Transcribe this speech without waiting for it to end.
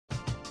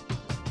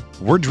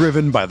We're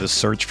driven by the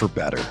search for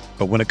better.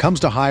 But when it comes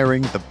to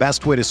hiring, the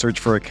best way to search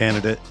for a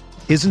candidate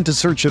isn't to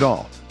search at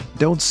all.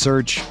 Don't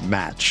search,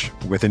 match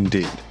with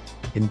Indeed.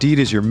 Indeed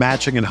is your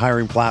matching and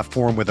hiring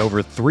platform with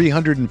over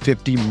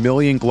 350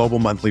 million global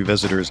monthly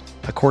visitors,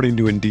 according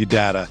to Indeed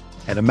data,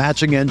 and a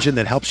matching engine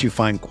that helps you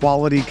find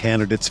quality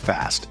candidates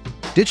fast.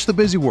 Ditch the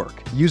busy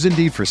work. Use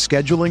Indeed for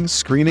scheduling,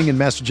 screening, and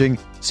messaging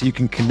so you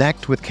can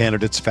connect with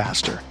candidates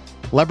faster.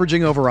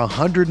 Leveraging over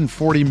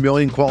 140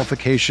 million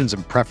qualifications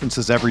and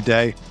preferences every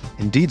day,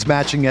 Indeed's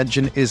matching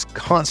engine is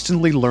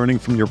constantly learning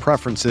from your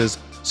preferences,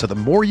 so the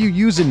more you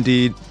use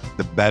Indeed,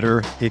 the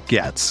better it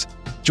gets.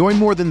 Join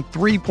more than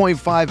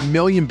 3.5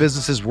 million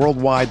businesses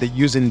worldwide that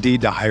use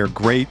Indeed to hire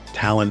great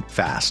talent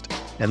fast.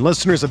 And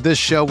listeners of this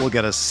show will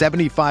get a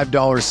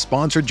 $75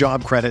 sponsored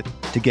job credit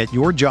to get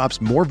your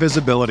jobs more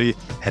visibility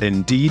at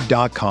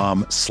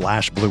Indeed.com/Blue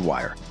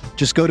Wire.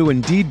 Just go to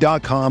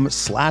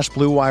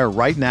Indeed.com/Blue Wire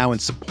right now and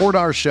support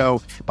our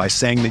show by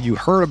saying that you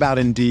heard about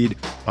Indeed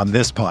on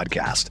this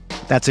podcast.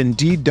 That's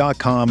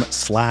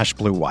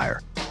Indeed.com/Blue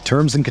Wire.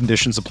 Terms and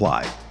conditions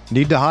apply.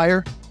 Need to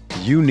hire?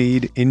 You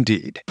need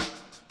Indeed.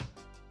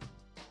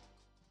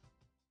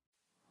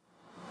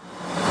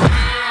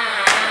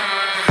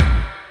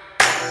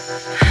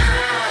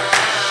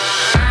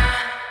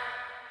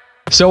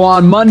 So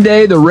on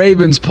Monday, the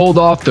Ravens pulled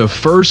off the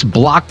first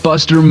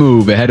blockbuster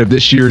move ahead of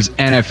this year's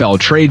NFL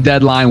trade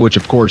deadline, which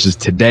of course is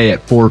today at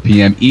 4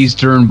 p.m.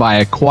 Eastern, by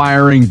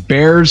acquiring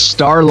Bears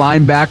star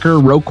linebacker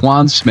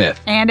Roquan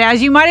Smith. And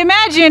as you might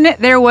imagine,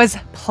 there was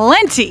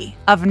plenty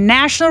of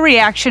national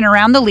reaction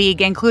around the league,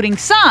 including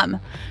some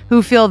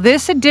who feel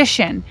this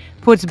addition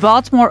puts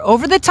Baltimore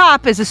over the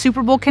top as a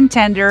Super Bowl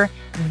contender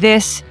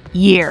this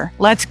year.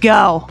 Let's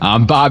go.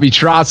 I'm Bobby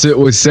Trossett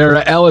with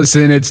Sarah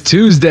Ellison. It's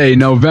Tuesday,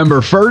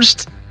 November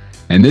 1st,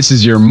 and this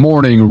is your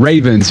morning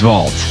Ravens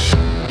Vault.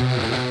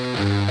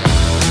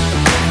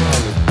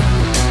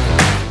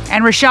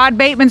 And Rashad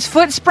Bateman's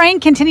foot sprain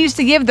continues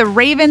to give the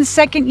Ravens'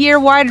 second-year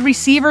wide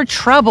receiver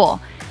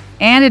trouble,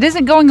 and it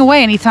isn't going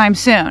away anytime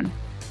soon.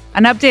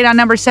 An update on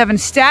number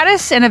 7's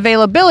status and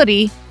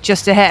availability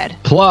just ahead.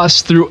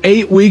 Plus, through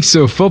 8 weeks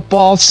of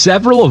football,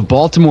 several of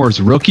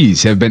Baltimore's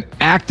rookies have been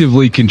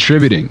actively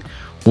contributing.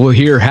 We'll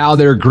hear how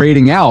they're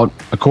grading out,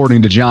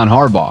 according to John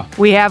Harbaugh.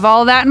 We have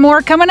all that and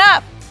more coming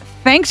up.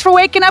 Thanks for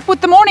waking up with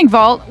the Morning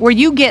Vault, where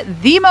you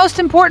get the most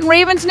important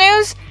Ravens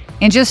news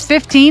in just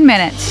 15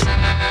 minutes.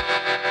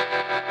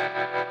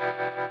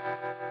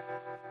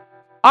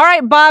 All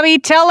right, Bobby,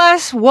 tell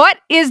us, what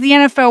is the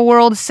NFL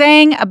world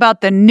saying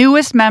about the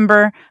newest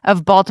member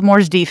of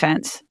Baltimore's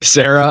defense?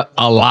 Sarah,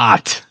 a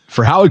lot.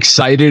 For how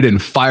excited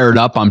and fired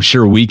up I'm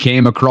sure we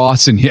came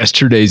across in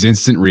yesterday's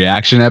instant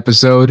reaction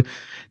episode,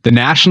 the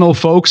national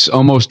folks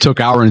almost took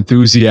our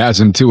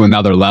enthusiasm to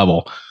another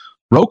level.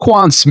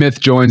 Roquan Smith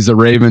joins the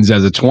Ravens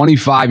as a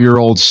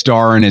 25-year-old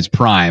star in his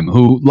prime,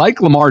 who, like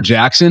Lamar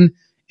Jackson,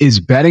 is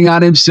betting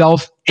on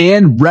himself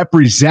and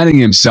representing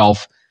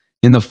himself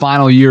in the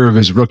final year of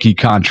his rookie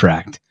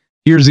contract.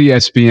 Here's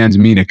ESPN's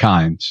Mina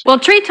Kimes. Well,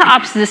 trade to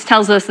opposites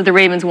tells us that the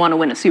Ravens want to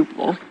win a Super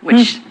Bowl,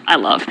 which I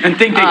love. And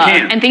think they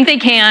can. And think they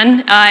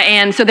can.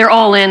 And so they're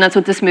all in. That's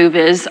what this move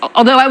is.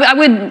 Although I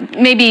would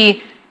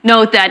maybe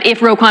note that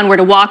if Roquan were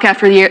to walk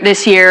after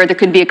this year, there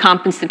could be a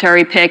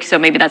compensatory pick. So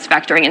maybe that's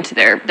factoring into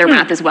their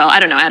math as well. I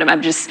don't know, Adam.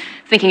 I'm just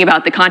thinking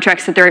about the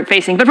contracts that they're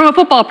facing. But from a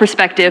football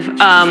perspective,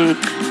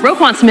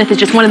 Roquan Smith is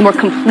just one of the more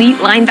complete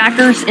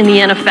linebackers in the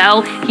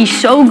NFL. He's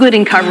so good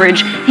in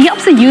coverage. He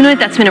helps a unit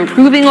that's been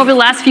improving over the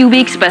last few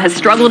weeks, but has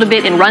struggled a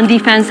bit in run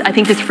defense. I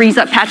think this frees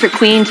up Patrick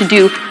Queen to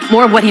do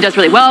more of what he does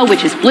really well,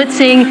 which is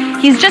blitzing.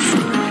 He's just,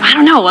 I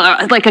don't know,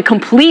 like a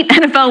complete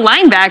NFL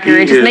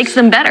linebacker. It just makes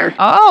them better.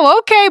 Oh,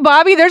 okay,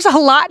 Bobby. There's a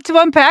lot to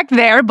unpack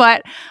there,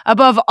 but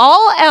above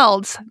all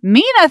else,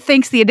 Mina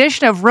thinks the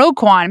addition of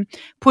Roquan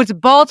puts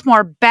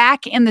Baltimore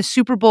back in the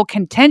Super Bowl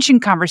contention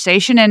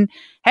conversation. And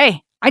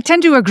hey, I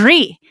tend to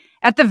agree.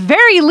 At the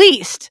very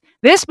least,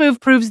 this move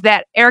proves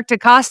that Eric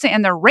DeCosta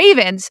and the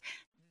Ravens,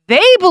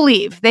 they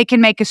believe they can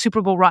make a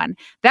Super Bowl run.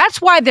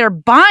 That's why they're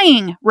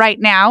buying right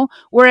now,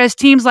 whereas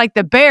teams like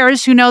the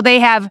Bears, who know they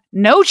have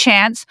no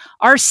chance,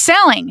 are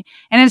selling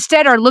and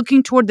instead are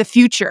looking toward the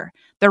future.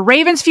 The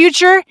Ravens'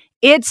 future,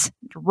 it's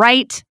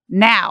right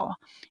now.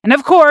 And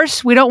of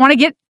course, we don't want to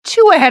get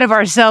too ahead of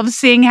ourselves,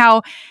 seeing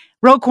how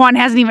Roquan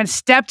hasn't even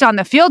stepped on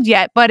the field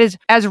yet, but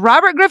as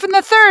Robert Griffin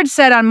III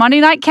said on Monday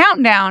Night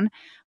Countdown,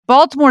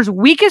 Baltimore's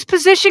weakest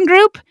position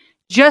group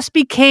just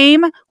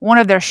became one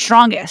of their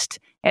strongest,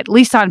 at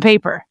least on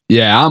paper.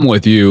 Yeah, I'm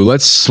with you.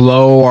 Let's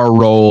slow our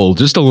roll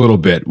just a little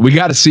bit. We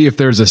got to see if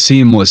there's a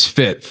seamless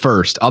fit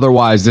first.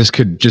 Otherwise, this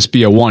could just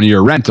be a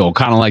one-year rental,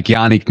 kind of like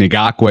Yannick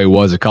Ngakoue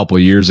was a couple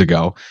of years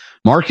ago.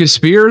 Marcus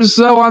Spears,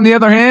 though, on the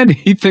other hand,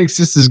 he thinks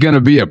this is going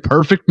to be a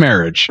perfect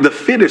marriage. The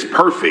fit is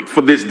perfect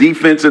for this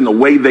defense and the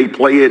way they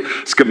play it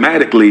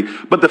schematically,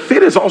 but the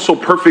fit is also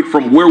perfect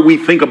from where we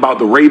think about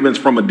the Ravens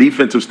from a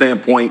defensive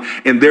standpoint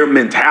and their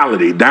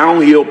mentality.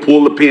 Downhill,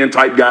 pull the pin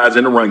type guys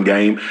in the run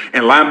game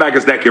and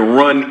linebackers that can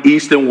run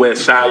east and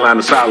west, sideline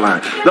to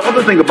sideline. The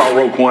other thing about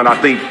Roquan, I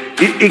think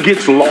it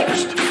gets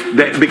lost.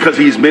 that because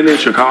he's been in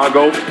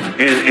Chicago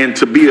and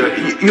to be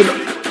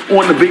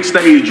on the big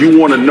stage, you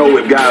want to know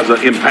if guys are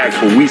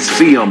impactful. We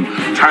see them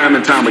time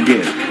and time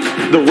again.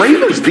 The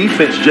Ravens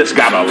defense just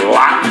got a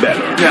lot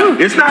better. Yeah.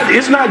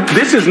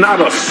 This is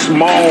not a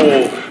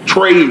small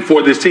trade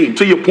for this team.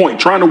 To your point,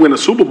 trying to win a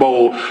Super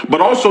Bowl, but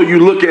also you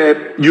look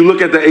at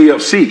the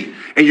AFC.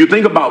 And you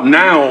think about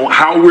now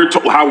how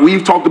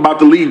we've talked about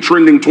the league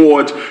trending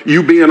towards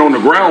you being on the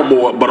ground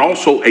more, but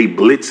also a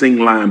blitzing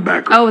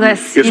linebacker. Oh,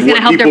 he's going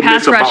to help their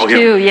pass rush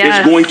too. Yes.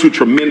 It's going to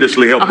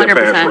tremendously help 100%. their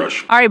pass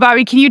rush. All right,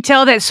 Bobby, can you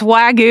tell that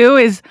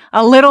Swagoo is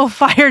a little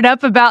fired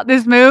up about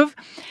this move?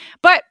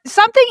 But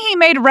something he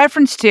made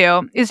reference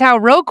to is how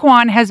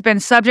Roquan has been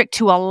subject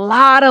to a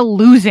lot of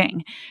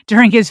losing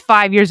during his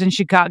 5 years in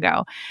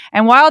Chicago.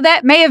 And while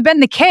that may have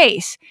been the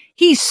case,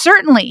 he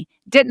certainly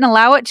didn't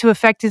allow it to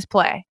affect his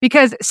play.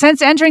 Because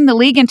since entering the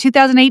league in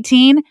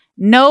 2018,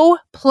 no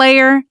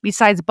player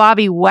besides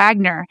Bobby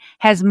Wagner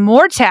has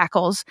more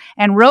tackles,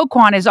 and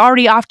Roquan is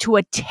already off to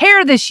a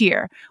tear this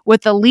year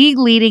with the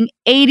league-leading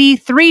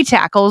 83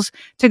 tackles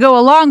to go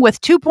along with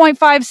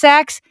 2.5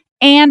 sacks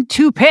and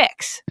 2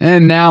 picks.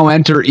 And now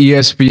enter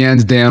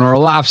ESPN's Dan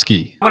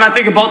Orlovsky. When I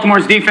think of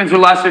Baltimore's defense for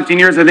the last 15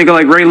 years, I think of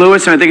like Ray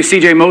Lewis and I think of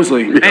C.J.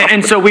 Mosley. Yeah.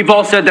 And so we've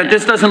all said that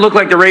this doesn't look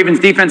like the Ravens'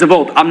 defense of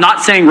old. I'm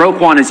not saying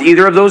Roquan is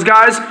either of those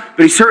guys,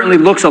 but he certainly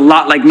looks a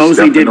lot like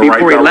Mosley did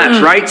before he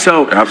left, right?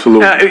 So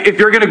absolutely. If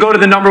you're going to go to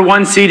the number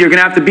 1 seed, you're going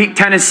to have to beat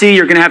Tennessee.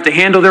 You're going to have to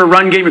handle their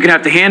run game. You're going to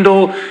have to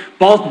handle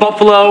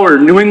Buffalo or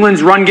New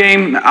England's run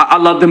game. I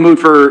love the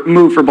move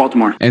for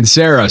Baltimore. And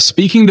Sarah,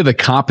 speaking to the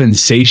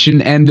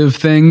compensation end of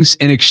things,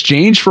 in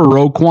exchange for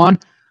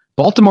Roquan,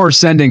 Baltimore is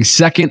sending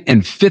 2nd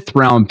and 5th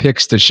round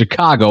picks to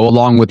Chicago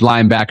along with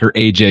linebacker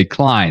A.J.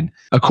 Klein.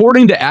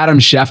 According to Adam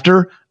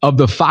Schefter, of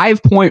the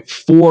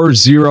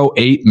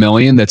 $5.408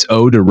 million that's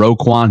owed to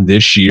Roquan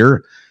this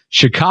year,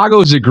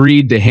 Chicago's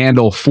agreed to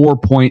handle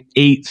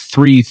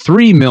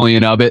 $4.833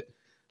 million of it,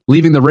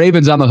 leaving the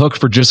Ravens on the hook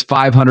for just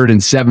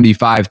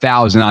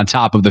 $575,000 on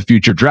top of the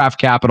future draft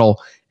capital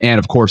and,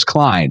 of course,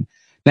 Klein.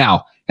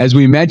 Now, as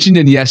we mentioned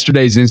in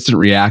yesterday's instant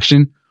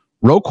reaction,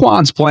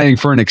 Roquan's playing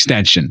for an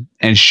extension,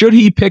 and should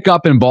he pick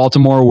up in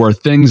Baltimore where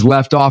things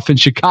left off in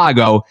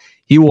Chicago,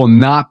 he will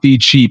not be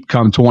cheap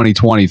come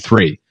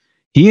 2023.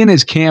 He and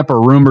his camp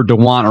are rumored to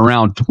want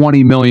around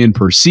 $20 million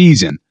per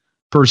season.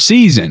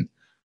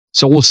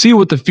 So we'll see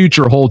what the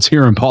future holds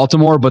here in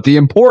Baltimore, but the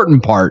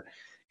important part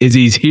is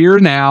he's here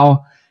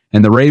now,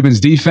 and the Ravens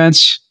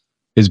defense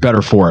is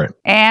better for it.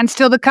 And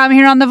still to come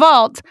here on The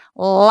Vault,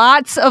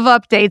 lots of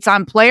updates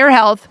on player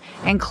health,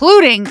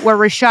 including where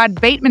Rashad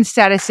Bateman's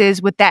status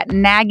is with that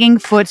nagging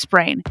foot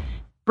sprain.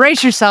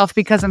 Brace yourself,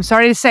 because I'm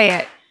sorry to say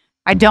it,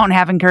 I don't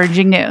have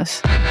encouraging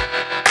news.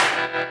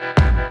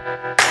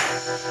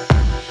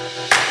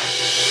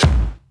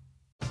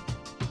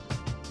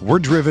 We're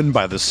driven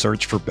by the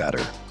search for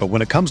better. But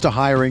when it comes to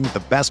hiring,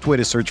 the best way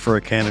to search for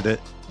a candidate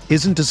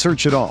isn't to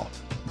search at all.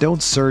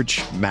 Don't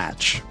search,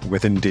 match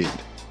with Indeed.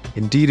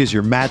 Indeed is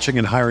your matching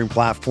and hiring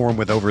platform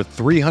with over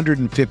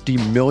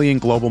 350 million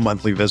global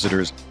monthly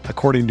visitors,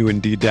 according to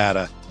Indeed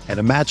data, and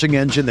a matching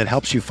engine that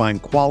helps you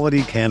find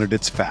quality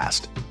candidates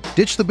fast.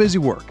 Ditch the busy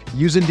work.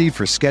 Use Indeed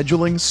for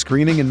scheduling,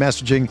 screening, and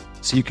messaging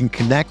so you can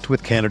connect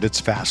with candidates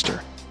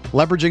faster.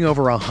 Leveraging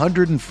over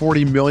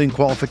 140 million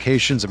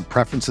qualifications and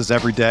preferences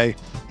every day,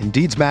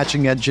 Indeed's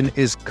matching engine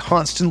is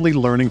constantly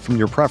learning from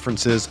your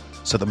preferences,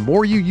 so the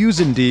more you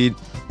use Indeed,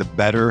 the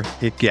better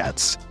it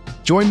gets.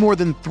 Join more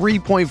than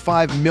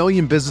 3.5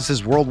 million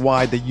businesses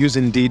worldwide that use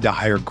Indeed to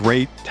hire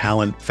great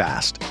talent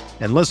fast.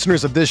 And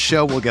listeners of this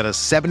show will get a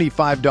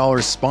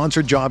 $75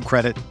 sponsored job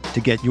credit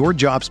to get your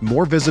jobs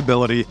more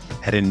visibility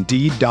at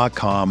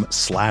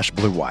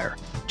Indeed.com/Blue Wire.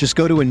 Just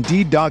go to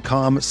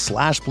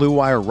Indeed.com/Blue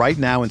Wire right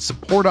now and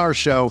support our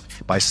show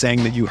by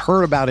saying that you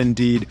heard about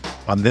Indeed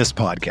on this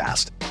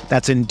podcast.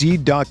 That's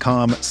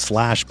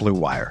Indeed.com/Blue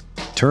Wire.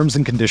 Terms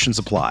and conditions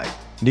apply.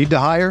 Need to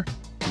hire?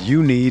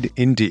 You need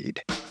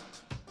Indeed.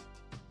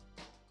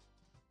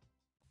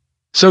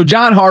 So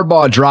John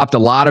Harbaugh dropped a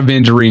lot of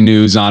injury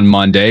news on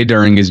Monday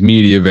during his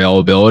media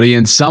availability,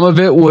 and some of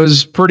it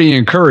was pretty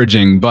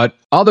encouraging, but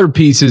other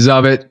pieces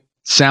of it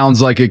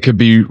sounds like it could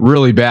be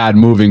really bad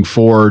moving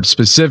forward,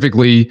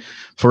 specifically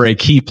for a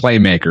key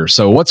playmaker.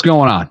 So what's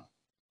going on?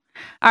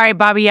 All right,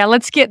 Bobby,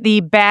 let's get the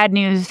bad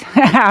news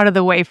out of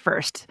the way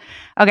first.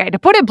 Okay, to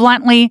put it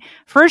bluntly,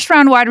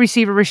 first-round wide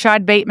receiver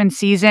Rashad Bateman's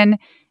season,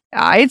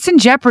 it's in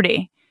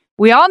jeopardy.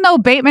 We all know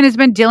Bateman has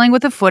been dealing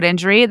with a foot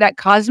injury that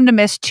caused him to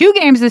miss 2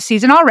 games this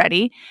season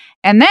already,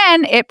 and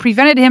then it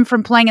prevented him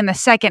from playing in the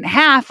second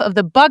half of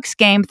the Bucs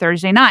game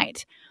Thursday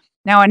night.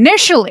 Now,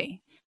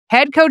 initially,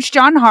 head coach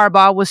John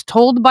Harbaugh was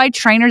told by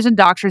trainers and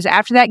doctors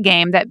after that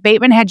game that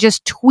Bateman had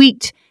just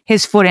tweaked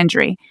his foot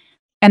injury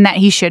and that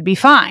he should be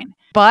fine.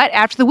 But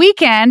after the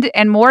weekend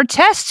and more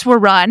tests were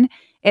run,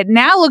 it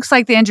now looks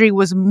like the injury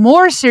was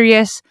more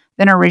serious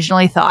than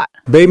originally thought.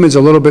 Bateman's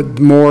a little bit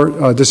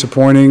more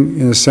disappointing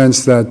in the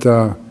sense that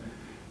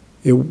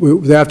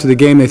after the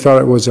game they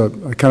thought it was a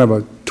kind of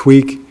a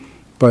tweak,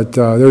 but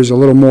there's a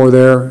little more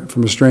there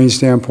from a strain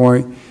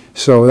standpoint.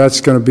 So that's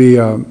going to be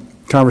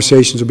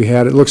conversations will be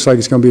had. It looks like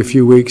it's going to be a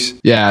few weeks.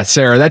 Yeah,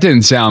 Sarah, that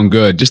didn't sound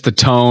good. Just the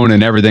tone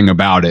and everything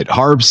about it.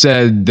 Harb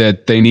said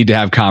that they need to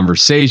have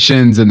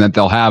conversations and that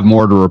they'll have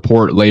more to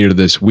report later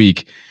this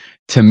week.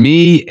 To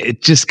me,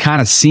 it just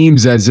kind of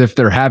seems as if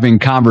they're having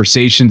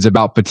conversations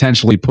about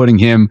potentially putting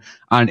him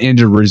on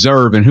injured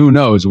reserve. And who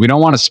knows? We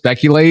don't want to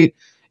speculate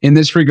in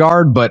this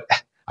regard, but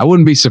I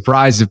wouldn't be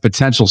surprised if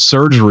potential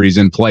surgeries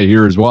in play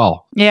here as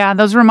well. Yeah,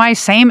 those were my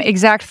same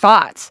exact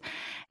thoughts.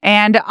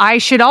 And I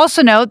should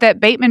also note that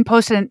Bateman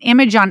posted an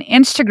image on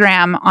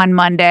Instagram on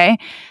Monday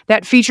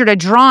that featured a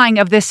drawing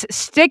of this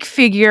stick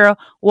figure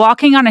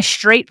walking on a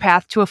straight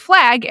path to a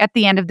flag at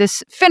the end of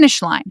this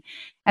finish line.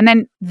 And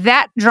then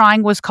that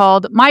drawing was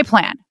called My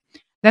Plan.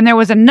 Then there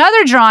was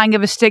another drawing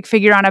of a stick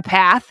figure on a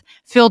path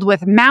filled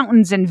with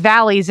mountains and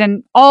valleys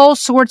and all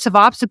sorts of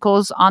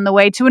obstacles on the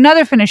way to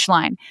another finish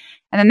line.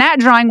 And then that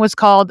drawing was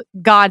called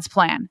God's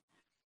Plan.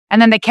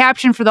 And then the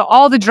caption for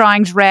all the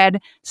drawings read,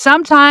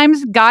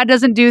 "Sometimes God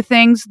doesn't do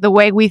things the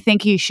way we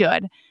think he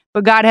should,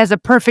 but God has a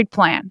perfect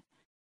plan."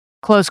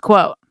 Close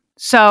quote.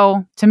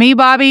 So to me,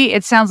 Bobby,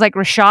 it sounds like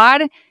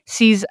Rashad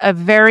sees a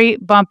very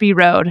bumpy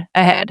road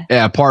ahead.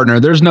 Yeah,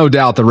 partner, there's no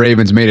doubt the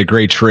Ravens made a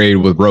great trade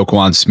with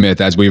Roquan Smith,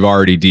 as we've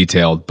already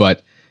detailed.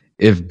 But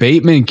if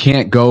Bateman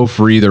can't go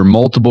for either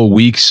multiple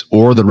weeks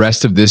or the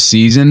rest of this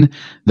season,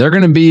 they're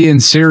going to be in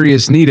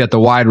serious need at the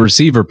wide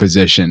receiver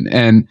position.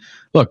 And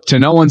look, to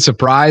no one's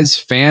surprise,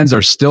 fans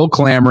are still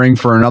clamoring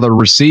for another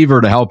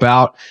receiver to help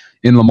out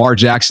in Lamar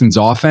Jackson's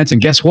offense.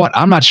 And guess what?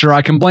 I'm not sure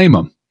I can blame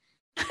them.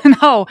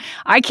 No,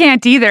 I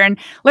can't either. And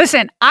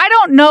listen, I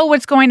don't know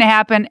what's going to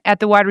happen at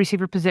the wide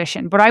receiver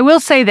position, but I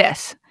will say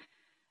this.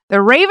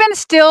 The Ravens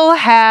still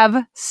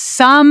have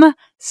some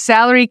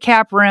salary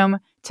cap room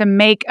to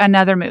make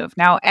another move.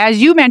 Now, as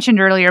you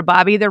mentioned earlier,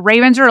 Bobby, the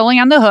Ravens are only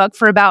on the hook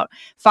for about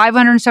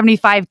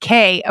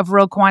 $575K of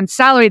Roquan's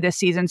salary this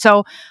season.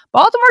 So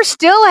Baltimore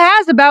still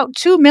has about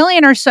 $2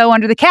 million or so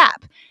under the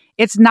cap.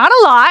 It's not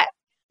a lot,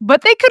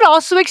 but they could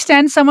also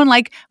extend someone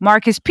like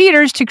Marcus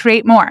Peters to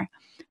create more.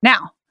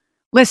 Now,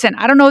 listen,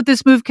 I don't know what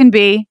this move can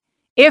be,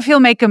 if he'll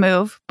make a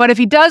move, but if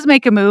he does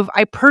make a move,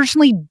 I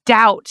personally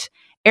doubt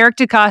Eric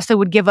DeCosta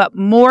would give up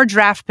more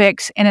draft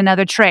picks in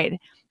another trade.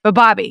 But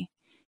Bobby,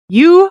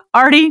 you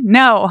already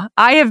know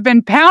I have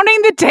been pounding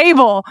the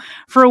table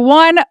for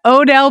one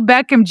Odell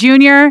Beckham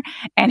Jr.,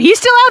 and he's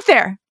still out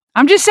there.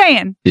 I'm just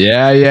saying.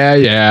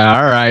 Yeah.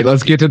 All right,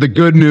 let's get to the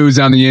good news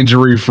on the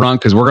injury front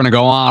because we're going to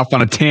go off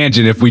on a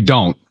tangent if we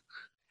don't.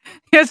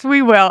 Yes,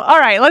 we will. All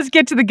right, let's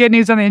get to the good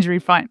news on the injury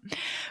front.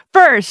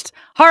 First,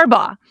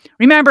 Harbaugh.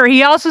 Remember,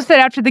 he also said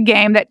after the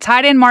game that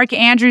tight end Mark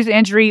Andrews'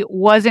 injury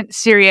wasn't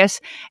serious.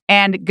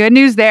 And good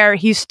news there,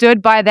 he stood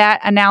by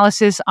that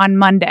analysis on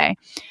Monday.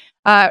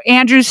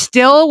 Andrews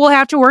still will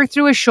have to work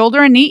through a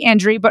shoulder and knee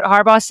injury, but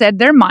Harbaugh said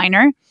they're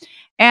minor.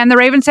 And the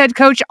Ravens head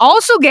coach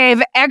also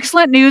gave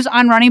excellent news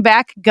on running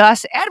back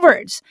Gus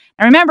Edwards.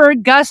 Now remember,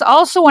 Gus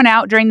also went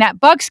out during that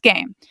Bucs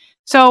game.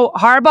 So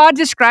Harbaugh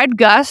described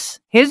Gus,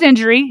 his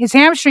injury, his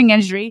hamstring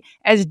injury,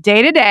 as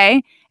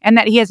day-to-day, and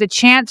that he has a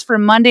chance for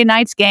Monday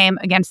night's game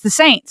against the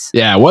Saints.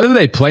 Yeah, whether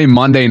they play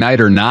Monday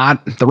night or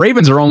not, the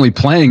Ravens are only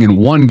playing in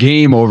one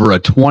game over a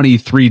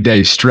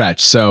 23-day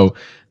stretch. So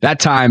that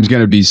time's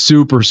going to be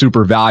super,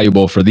 super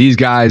valuable for these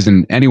guys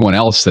and anyone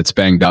else that's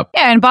banged up.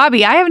 Yeah, and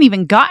Bobby, I haven't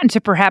even gotten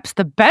to perhaps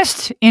the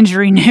best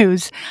injury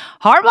news.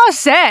 Harbaugh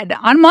said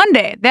on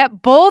Monday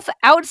that both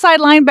outside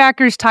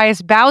linebackers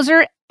Tyus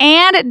Bowser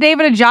and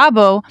David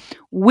Ojabo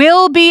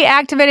will be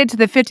activated to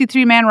the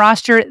 53-man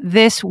roster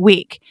this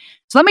week.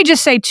 So let me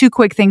just say two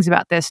quick things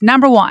about this.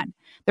 Number one,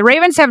 the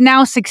Ravens have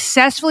now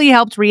successfully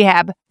helped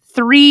rehab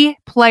 3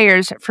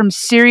 players from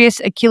serious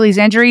Achilles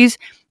injuries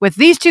with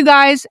these 2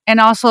 guys and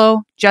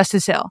also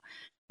Justice Hill.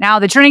 Now,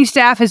 the training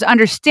staff has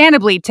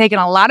understandably taken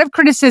a lot of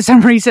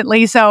criticism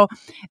recently, so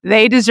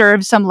they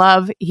deserve some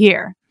love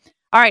here.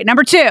 All right,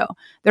 number 2,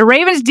 the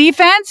Ravens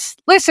defense,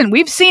 listen,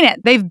 we've seen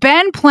it. They've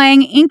been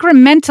playing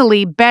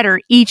incrementally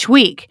better each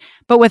week.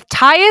 But with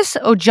Tyus,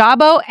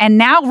 Ojabo, and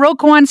now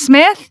Roquan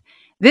Smith,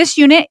 this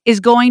unit is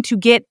going to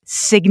get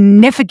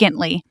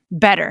significantly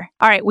better.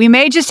 All right, we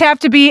may just have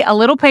to be a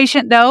little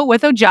patient, though,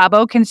 with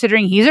Ojabo,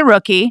 considering he's a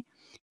rookie.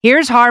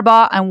 Here's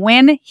Harbaugh on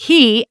when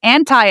he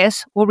and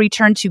Tyus will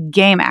return to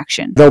game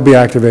action. They'll be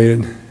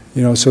activated,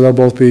 so they'll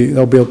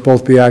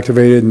both be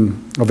activated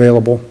and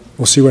available.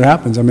 We'll see what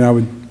happens. I mean, I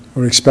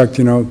would expect,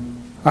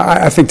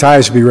 I think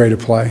Tyus will be ready to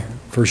play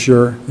for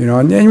sure,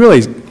 and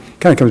really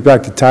kind of comes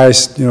back to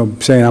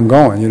Tyus, saying I'm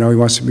going.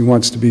 He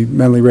wants to be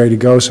mentally ready to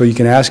go, so you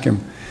can ask him.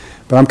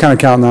 But I'm kind of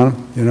counting on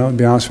him, to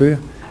be honest with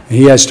you. And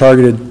he has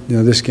targeted,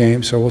 this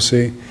game, so we'll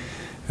see.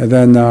 And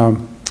then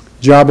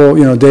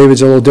Jabo,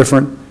 David's a little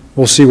different.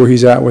 We'll see where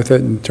he's at with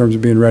it in terms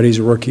of being ready. He's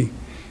a rookie.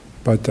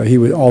 But he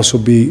would also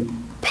be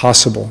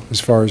possible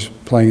as far as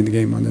playing in the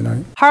game Monday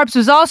night. Harps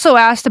was also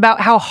asked about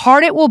how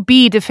hard it will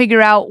be to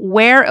figure out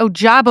where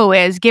Ojabo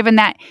is, given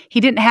that he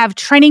didn't have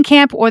training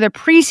camp or the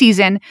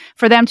preseason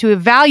for them to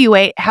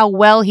evaluate how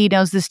well he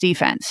knows this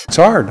defense. It's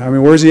hard. I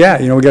mean, where's he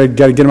at? We got to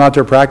get him out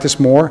there, practice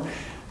more.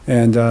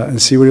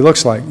 and see what he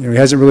looks like. He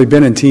hasn't really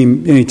been in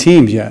any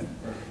teams yet,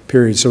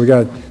 period. So we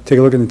got to take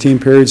a look at the team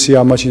period, see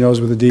how much he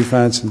knows with the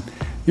defense. And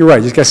you're right,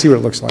 you just got to see what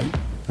it looks like.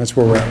 That's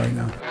where we're at right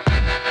now.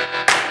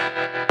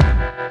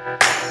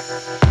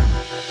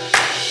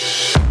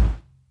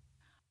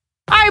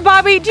 All right,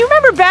 Bobby, do you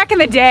remember back in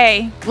the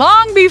day,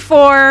 long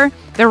before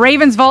the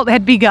Ravens Vault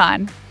had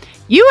begun,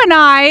 you and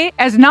I,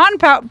 as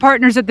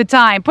non-partners at the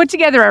time, put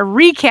together a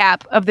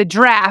recap of the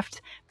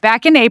draft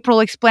back in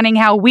April, explaining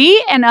how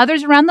we and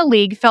others around the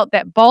league felt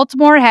that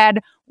Baltimore had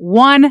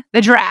won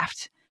the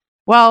draft.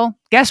 Well,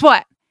 guess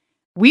what?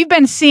 We've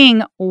been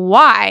seeing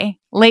why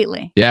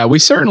lately. Yeah, we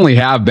certainly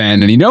have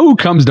been. And you know who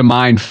comes to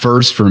mind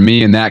first for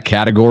me in that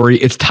category?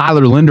 It's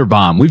Tyler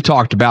Linderbaum. We've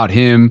talked about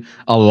him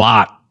a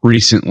lot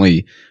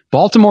recently.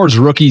 Baltimore's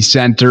rookie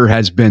center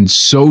has been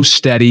so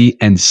steady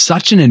and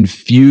such an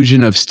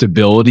infusion of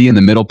stability in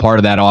the middle part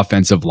of that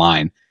offensive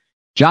line.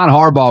 John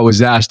Harbaugh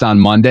was asked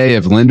on Monday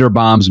if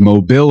Linderbaum's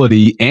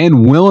mobility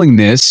and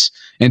willingness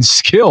and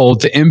skill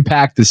to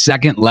impact the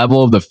second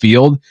level of the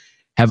field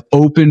have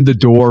opened the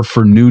door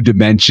for new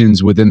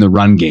dimensions within the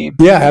run game.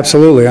 Yeah,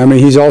 absolutely. I mean,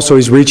 he's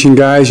reaching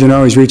guys,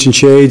 he's reaching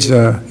shades.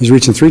 He's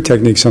reaching 3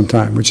 techniques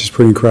sometime, which is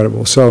pretty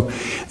incredible. So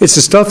it's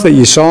the stuff that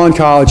you saw in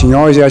college, and you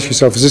always ask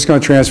yourself, is this going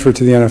to transfer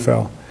to the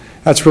NFL?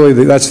 That's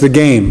really that's the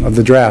game of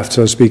the draft,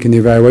 so to speak, in the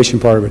evaluation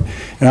part of it.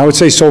 And I would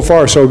say so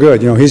far, so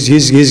good.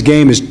 His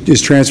game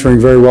is transferring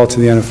very well to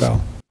the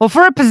NFL. Well,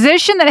 for a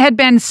position that had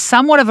been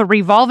somewhat of a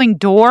revolving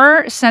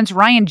door since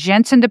Ryan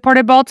Jensen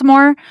departed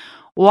Baltimore,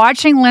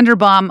 watching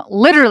Linderbaum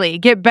literally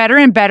get better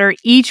and better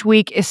each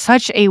week is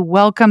such a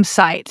welcome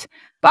sight.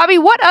 Bobby,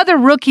 what other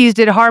rookies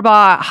did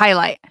Harbaugh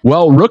highlight?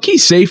 Well, rookie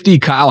safety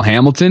Kyle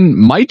Hamilton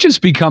might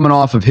just be coming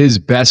off of his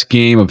best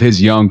game of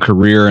his young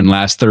career in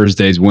last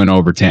Thursday's win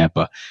over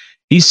Tampa.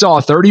 He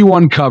saw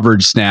 31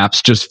 coverage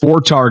snaps, just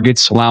 4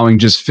 targets, allowing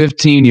just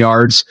 15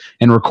 yards,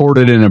 and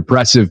recorded an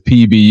impressive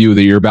PBU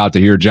that you're about to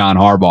hear John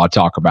Harbaugh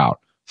talk about.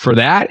 For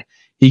that,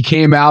 he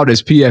came out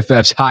as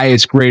PFF's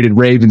highest graded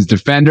Ravens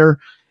defender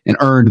and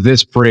earned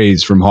this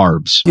praise from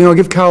Harbs.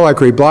 Give Kyle that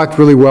credit. He blocked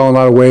really well in a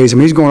lot of ways. I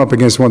mean, he's going up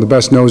against one of the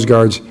best nose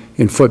guards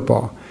in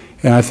football.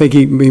 And I think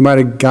he might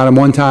have got him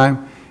one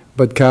time,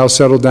 but Kyle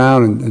settled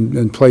down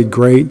and played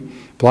great.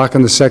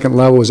 Blocking the second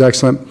level was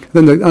excellent.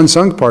 Then the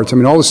unsung parts, I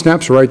mean, all the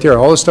snaps were right there.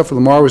 All the stuff that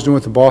Lamar was doing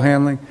with the ball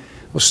handling,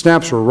 those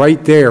snaps were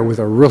right there with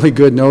a really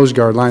good nose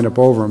guard lined up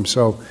over him.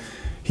 So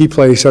he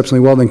played exceptionally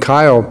well. Then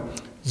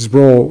Kyle's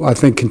role, I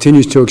think,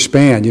 continues to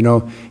expand,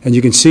 and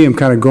you can see him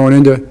kind of growing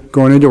into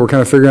we're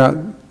kind of figuring out,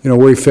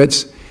 where he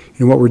fits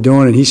and what we're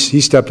doing. And he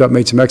stepped up,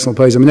 made some excellent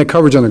plays. I mean, that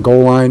coverage on the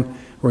goal line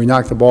where he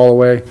knocked the ball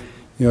away,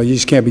 you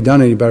just can't be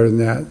done any better than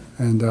that.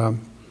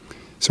 And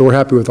so we're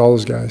happy with all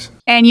those guys.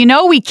 And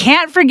we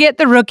can't forget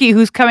the rookie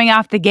who's coming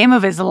off the game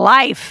of his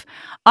life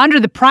under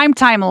the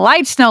primetime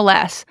lights, no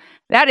less.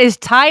 That is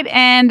tight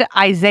end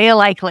Isaiah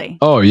Likely.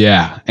 Oh,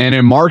 yeah. And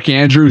in Mark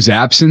Andrews'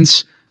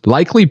 absence,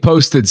 Likely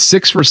posted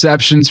 6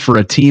 receptions for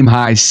a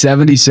team-high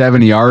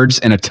 77 yards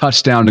and a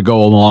touchdown to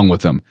go along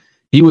with them.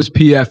 He was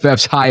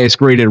PFF's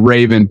highest-graded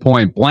Raven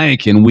point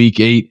blank in Week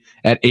 8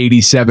 at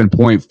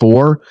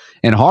 87.4,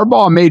 and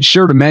Harbaugh made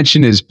sure to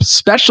mention his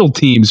special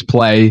teams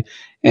play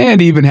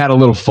and even had a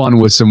little fun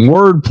with some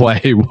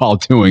wordplay while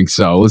doing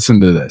so. Listen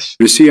to this.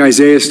 To see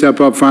Isaiah step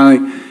up finally,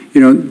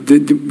 not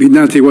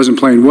that he wasn't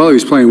playing well, he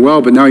was playing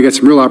well, but now he got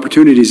some real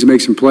opportunities to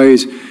make some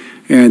plays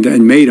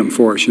and made them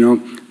for us,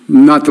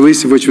 not the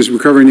least of which was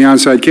recovering the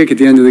onside kick at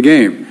the end of the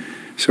game.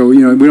 So, we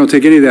don't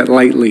take any of that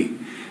lightly.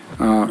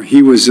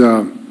 He was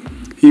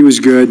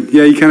good.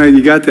 Yeah,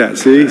 you got that.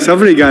 See,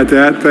 somebody got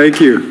that. Thank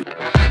you.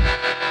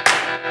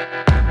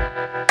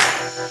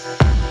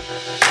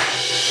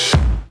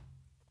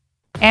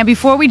 And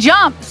before we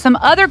jump, some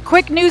other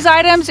quick news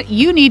items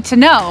you need to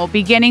know,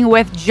 beginning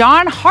with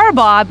John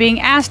Harbaugh being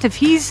asked if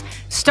he's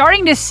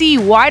starting to see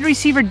wide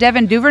receiver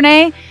Devin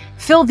Duvernay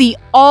fill the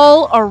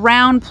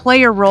all-around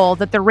player role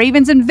that the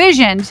Ravens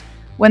envisioned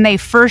when they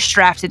first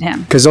drafted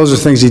him. Because those are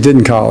things he did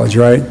in college,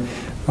 right?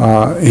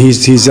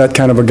 He's that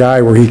kind of a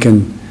guy where he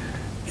can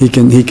put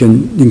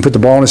the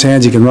ball in his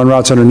hands, he can run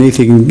routes underneath,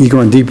 he can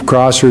run deep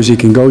crossers, he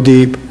can go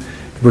deep,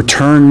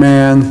 return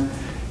man.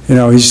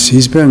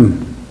 He's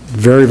been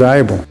very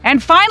valuable.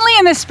 And finally,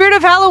 in the spirit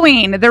of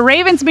Halloween, the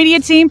Ravens media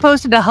team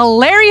posted a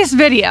hilarious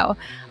video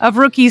of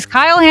rookies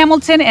Kyle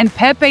Hamilton and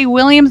Pepe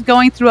Williams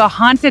going through a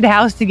haunted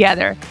house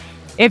together.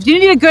 If you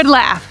need a good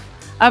laugh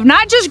of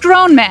not just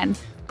grown men,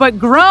 but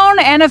grown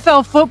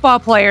NFL football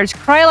players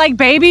cry like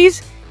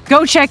babies,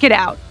 go check it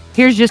out.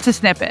 Here's just a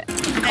snippet.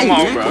 Come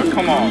on, bro.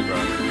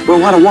 Bro,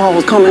 why the wall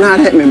was coming out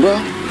at me, bro?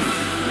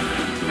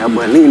 That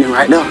boy leaning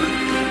right there.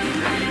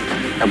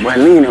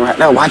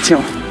 Watch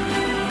him.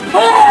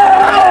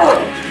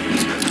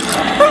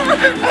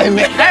 Hey,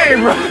 man. Hey,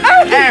 bro.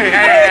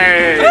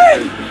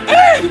 Hey.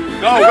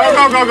 Go. We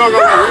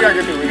gotta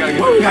get through. We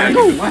gotta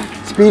go.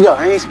 Speed up.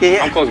 I ain't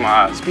scared. I'm closing my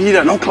eyes. Speed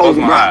up. Don't close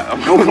them, bro. I'm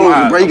Don't closing close my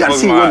them, bro. eyes. You gotta I'm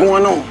see closing what's my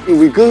going on.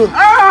 We good.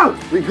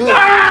 We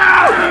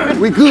good.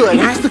 We good.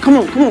 Master, come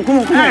on.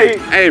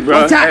 Hey,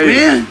 bro. On top,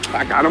 man.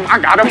 I got him.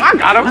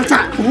 On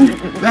top.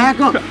 Back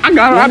up. I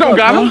got him. I don't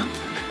got him.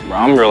 Bro,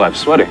 I'm real life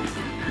sweating.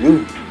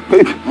 I'm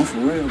for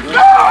real, bro.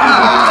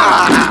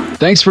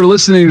 Thanks for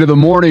listening to the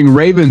Morning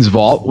Ravens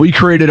Vault. We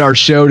created our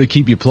show to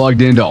keep you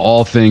plugged into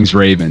all things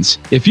Ravens.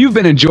 If you've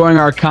been enjoying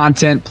our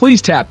content,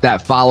 please tap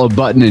that follow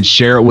button and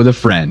share it with a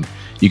friend.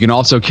 You can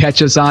also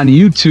catch us on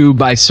YouTube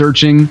by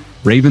searching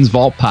Ravens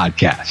Vault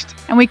Podcast.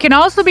 And we can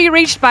also be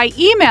reached by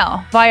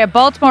email via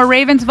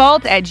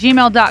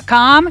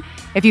BaltimoreRavensVault@gmail.com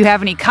if you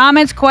have any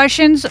comments,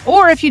 questions,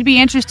 or if you'd be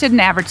interested in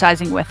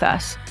advertising with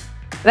us.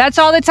 That's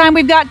all the time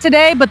we've got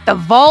today, but the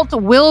Vault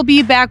will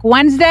be back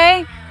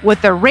Wednesday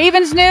with the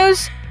Ravens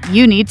news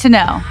you need to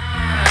know.